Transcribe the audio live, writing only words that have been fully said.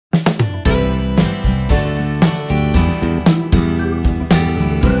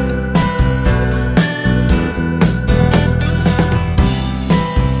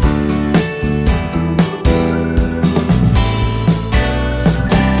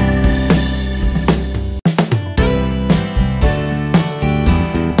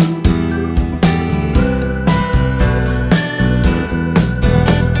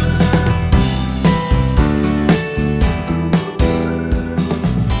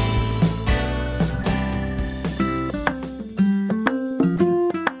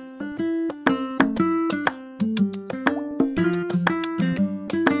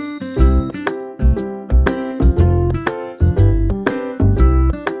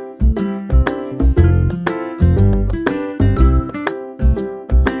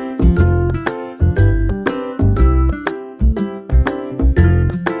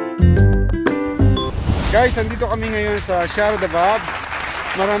guys, andito kami ngayon sa Riyadh.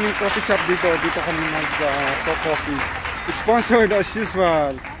 Maraming coffee shop dito. Dito kami mag-coffee. Sponsored as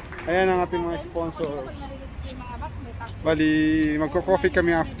usual. Ayan ang ating mga sponsors. Bali, magko-coffee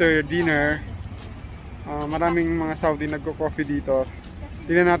kami after dinner. Maraming mga Saudi nagko-coffee dito.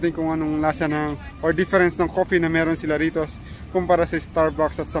 Tingnan natin kung anong lasa ng or difference ng coffee na meron sila rito kumpara sa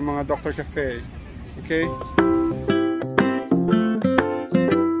Starbucks at sa mga Dr. Cafe. Okay?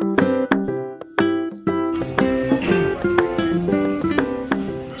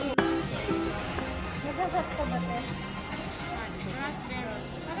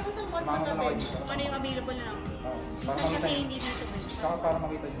 Ano yung available na lang? Kasi hindi dito. Para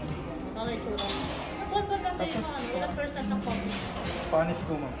makita nyo. Okay, sure. What lang tayo mo? Ilang percent ng coffee? Spanish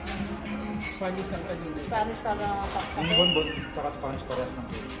po, ma'am. Spanish ang kanina. Spanish para Yung bonbon, tsaka Spanish parehas ng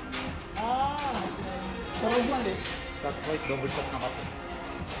po. Sarap ulit. Flat white, double shot na kape.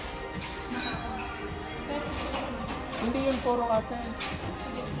 Hindi yun puro ate.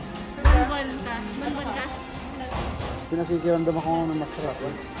 bonbon ka. Bonbon ka? Pinakikiramdam ako ng masarap.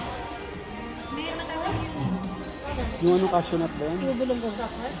 Hindi yung matawag Yung ano cashew nut ba yun? yung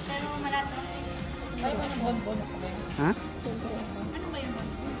bulong-bulong. Pero malasa. Ay, bonbon ako ba yun? Ha? Ano ba yung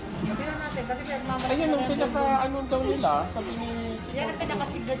bonbon? Sabihan natin, kasi ayun, yung pinaka-ano daw nila, sabi ni... Yan ang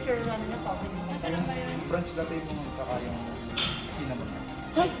pinaka-signature na coffee. Yung French latte mo, tsaka yung cinnamon.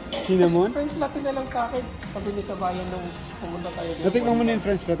 Cinnamon? French latte na lang sa akin. Sabi ni Kabayan nung pumunta tayo dito. Natikman mo na yung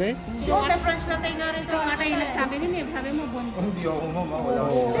French latte? Yung sa French latte nga rin ito. Nga tayo nagsabi nun eh. Sabi mo bonbon. Hindi ako, ma'am. Wala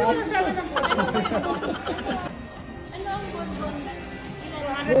ako. Hindi mo nasabi ng bonbon. Ano ang bonbon?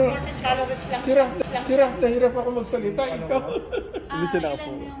 140 calories lang. Hirap ako magsalita. Ikaw. Hindi sila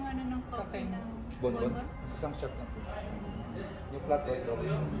po. Ilan yung ano ng coffee? Bonbon? Isang shot na po. Yung flat white, double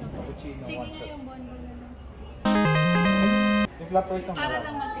shot. Cappuccino, Sige one nga shot. yung bonbon na lang. Yung flat white ng Para malaki.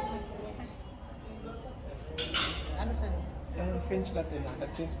 lang matikman. Ano sa'yo? Ang French latte na,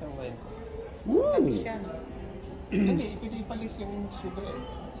 nag-change ng wine ko. Siya. Hindi, ipalis yung sugar eh.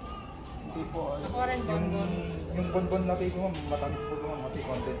 Hindi po. Ako rin bonbon. Yung bonbon latte ko, ma'am, matamis po naman kasi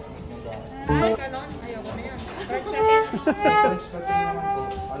condensed milk yung gamit. Ay, ganon. Ayoko na yan. French latte ano? French latte naman po,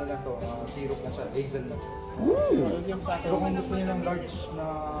 ano lang to, syrup lang siya, hazel lang. Yung sa akin. Pero kung gusto niyo ng large na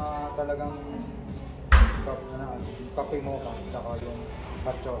talagang kape mocha, tsaka yung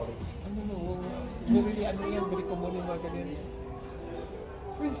hot chocolate. Ano mo, bumili ano yan, bili ko muna yung mga ganyan.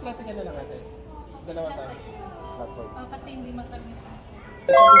 French latte ka na lang natin. Dalawa tayo. Flat white. Kasi hindi matamis na.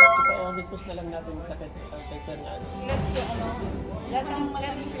 Ipa-request na lang natin sa kaysa na ano. Less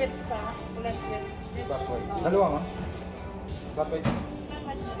sweet sa less sweet. Flat white. Dalawa, ma'am? Flat white.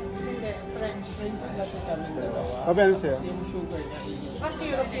 Hindi, French. French latte kami dalawa. Ano sa'yo? Tapos yung sugar na iyo.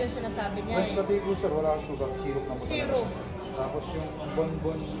 Syrup yung sinasabi niya French latte po, sir, wala sugar, syrup na po. Syrup. Tapos yung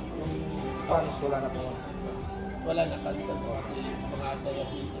bonbon, yung Spanish, wala na po. Wala na cancel ko kasi mga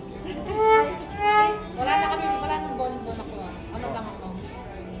diabetic. Wala nang bonbon ako. Ano lang ako?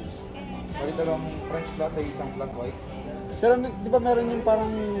 Bali dalawang French latte, isang flat white. Pero di ba meron yung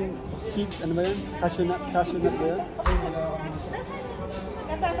parang seed, ano ba yun? Cashew nut ba yun? Ay, wala kami.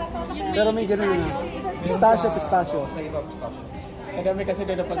 Pero may ganun na. Pistachio. Sa iba, pistachio. Sa dami kasi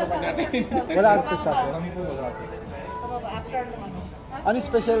na napasapan natin. Wala ang pistachio. Kami po wala. After nung ano? Ano yung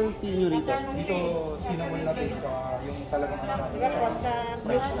specialty nyo rito? Dito, cinnamon latte, tsaka yung talagang ano.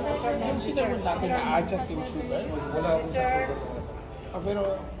 Yung cinnamon latte na-adjust yung sugar. Wala po sa sugar. Pero,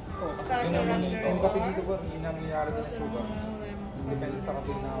 Cinnamon, yung kape dito po, hindi namin nilalagay ng sugar. Depende sa kape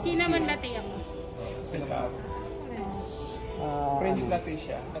na... Cinnamon latte ako. Cinnamon. French latte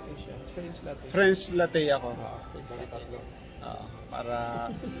siya. French latte ako. Para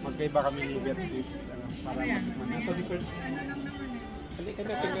magkaiba kami ni Beatrice. Para matikman na. Sa dessert.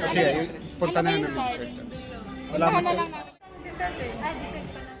 Kasi punta na namin dessert. Wala mo sa... Dessert eh. Dessert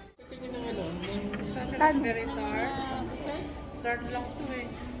pala. Tingin ng ano, Raspberry tart. Tart lang ito eh.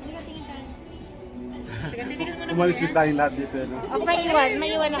 Hindi ka tingin tayo. Sige, titigil mo na. Umalis din tayong lahat dito. No? Okay, may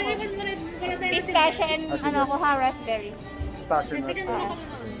iwan ako. Pistachio and ano ko ha, raspberry. Pistachio and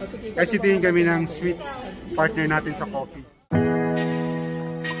raspberry. Kasi tingin kami ng sweets partner natin sa coffee.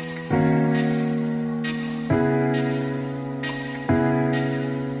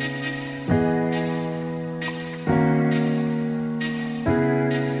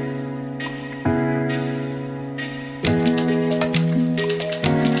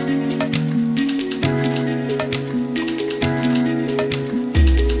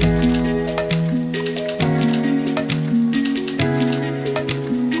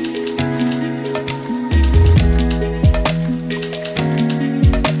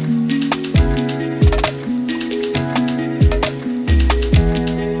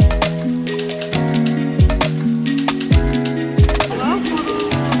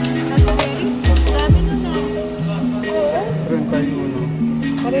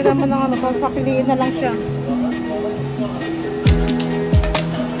 Lagyan mo ng ano, papiliin na lang siya.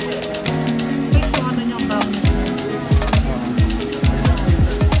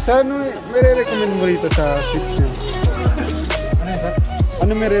 Sa ano, may re-recommend mo rito sa sweets niyo? Ano yan, sir?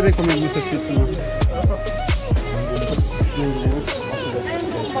 Ano may re-recommend mo sa sweets mo?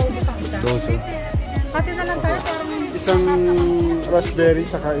 Doso. Pati na lang tayo sa Isang raspberry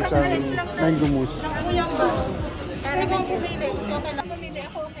saka isang mango mousse. Kaya kung pumili, kasi okay lang. Pumili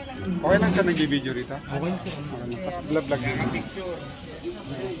ako, okay lang. Okay lang sa nag-video rito? Okay, sir. Kasi vlog na.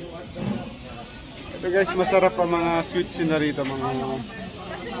 Ito guys, masarap ang mga sweets nila rito.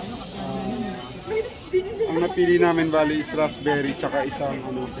 Ang napili namin bali is raspberry tsaka isang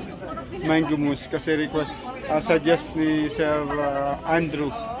mango mousse. Kasi request, suggest ni Sir Andrew.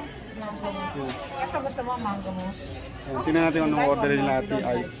 Ito gusto mo, mango mousse. Tingnan natin anong order nila Ate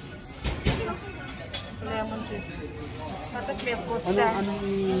Ice. Lemon juice. Tapos may fruit Ano, siya.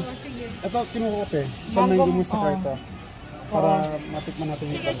 ito kinukote. Sa mango mousse saka ito. Para matikman natin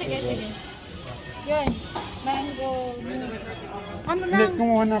yung pagkakas. Yan. Mango. Ano Hindi, lang?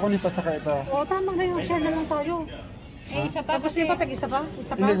 kumuha na ako nito saka ito. Oo, tama na yun. Share na lang tayo. Eh, isa pa. Tapos iba, tag-isa pa?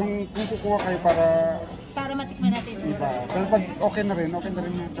 Isa pa? Hindi, kung kukuha kayo para matikman natin. iba. Pero pag okay na rin yung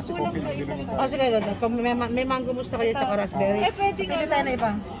kasi coffee na din naman tayo. Sige, ganda. Kung may mango mousse na kayo tsaka raspberry. Pwede tayo na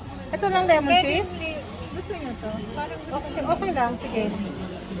iba. Ito lang lemon cheese. Gusto nyo to? Okay lang, sige.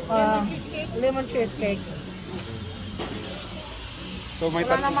 Lemon cheesecake. So may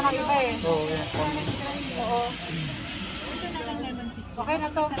Wala naman ang iba eh. Oo, yeah. Oo. Okay na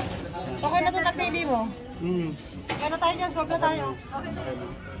to. Okay na to napili mo. Okay na tayo dyan, solve na tayo.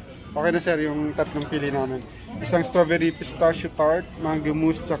 Okay na sir, yung tatlong pili namin. Isang strawberry pistachio tart, mango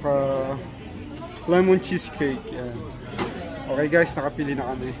mousse, tsaka lemon cheesecake. Yan. Okay guys, nakapili na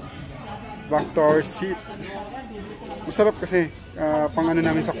kami. Back to our seat. Masarap kasi, pang ano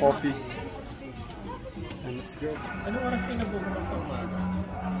namin sa coffee. And let's go. Anong oras kayo nagbubukas sa umaga?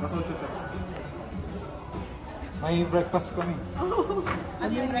 Masonsa sir. May breakfast kami.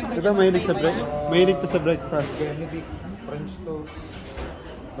 Ito, mahilig sa mahilig to sa breakfast. Benedict, French toast.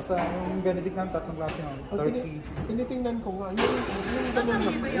 Basta yung Benedict namin, tatlong klase naman. Turkey. Tinitingnan ko nga, yung ganun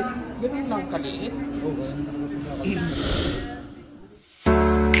lang. Ganun lang kaliit. Oo, ganun.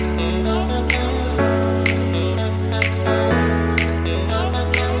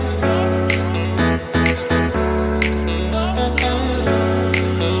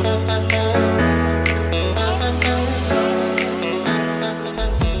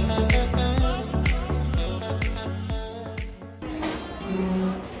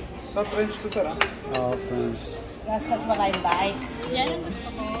 Sa French to sir, ah? French. Gastos ba kayong diet? Yan ang gusto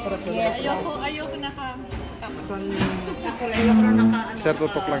ko. Sarap na. Yes. Ayoko naka-tapos. Ako rin naka Sir,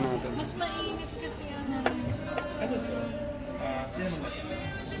 tutok lang natin. Mas mainit kasi yan.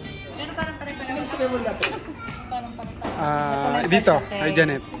 Pero parang pare-pareho. Sabi mo natin. Parang Dito, ay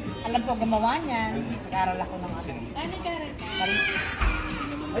Janet. Alam ko gumawa niyan. Nag-aral ako ng ano. Ay, nagkaroon. Barista.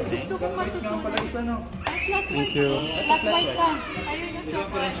 Ay, gusto ko matutunan. Pala isa, no? Thank you. Flat white ka. Ayun yung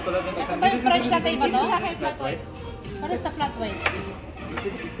flat white. Ito ba yung French latte ba to? Sa akin flat white. Ano sa flat white?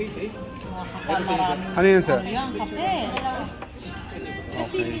 Mga kapal marami. Ano yun sir? Ano yan? Kape.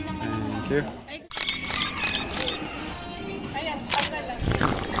 Kasi hindi naman ako. Thank you. Ayan, tagal lang.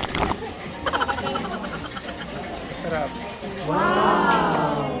 Masarap.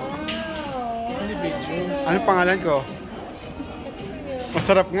 Anong pangalan ko?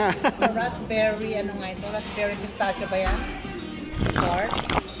 Masarap nga. Raspberry, ano nga ito? Raspberry pistachio ba yan? Tart?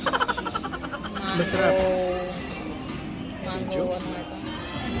 Masarap. Mango, ano nga ito?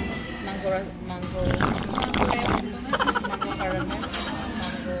 Mango caramel. Mango.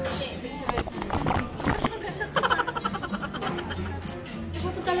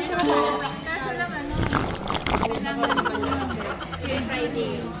 Kaso lang ano, kailangan yung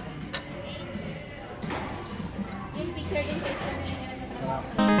Friday. Yung picture din sa isang yung nagtatrabaho.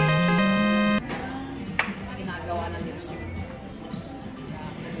 Ginagawa ng lipstick.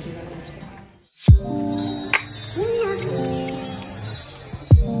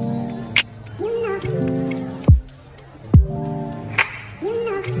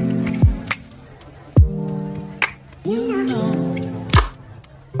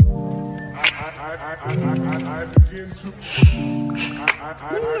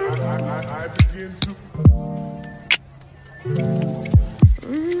 I begin to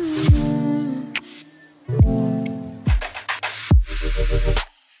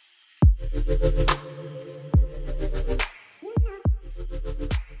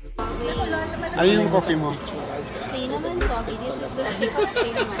Ano yung coffee mo? Cinnamon coffee. This is the stick of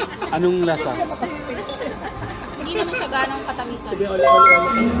cinnamon. Anong lasa? Hindi naman siya ganong katamisan. Sige, oli.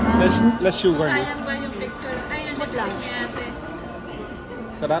 Less sugar, no? Sayang ba yung picture? Ayun, lang.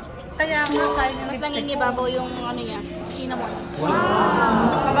 Sarap. Kaya nga, kain na Mas nangingibabaw yung ano niya, cinnamon.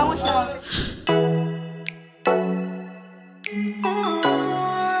 Wow! Mabango siya.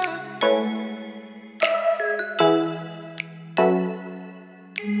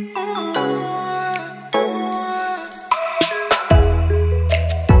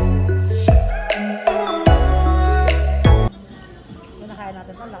 Nakain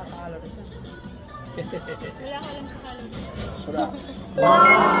natin pa, lakas sa calories. Wala ka alam sa calories. Sarap.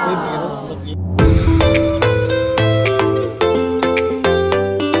 Uy, meron.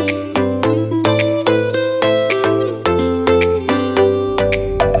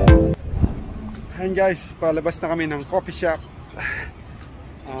 Ayan guys, palabas na kami ng coffee shop.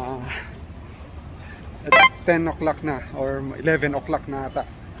 It's 10 o'clock na or 11 o'clock na ata.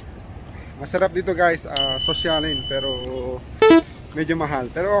 Masarap dito guys, sosyalin pero medyo mahal.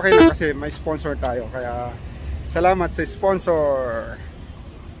 Pero okay lang kasi may sponsor tayo. Kaya salamat sa sponsor.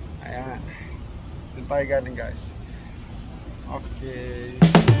 Ayan. Doon tayo galing guys. Okay.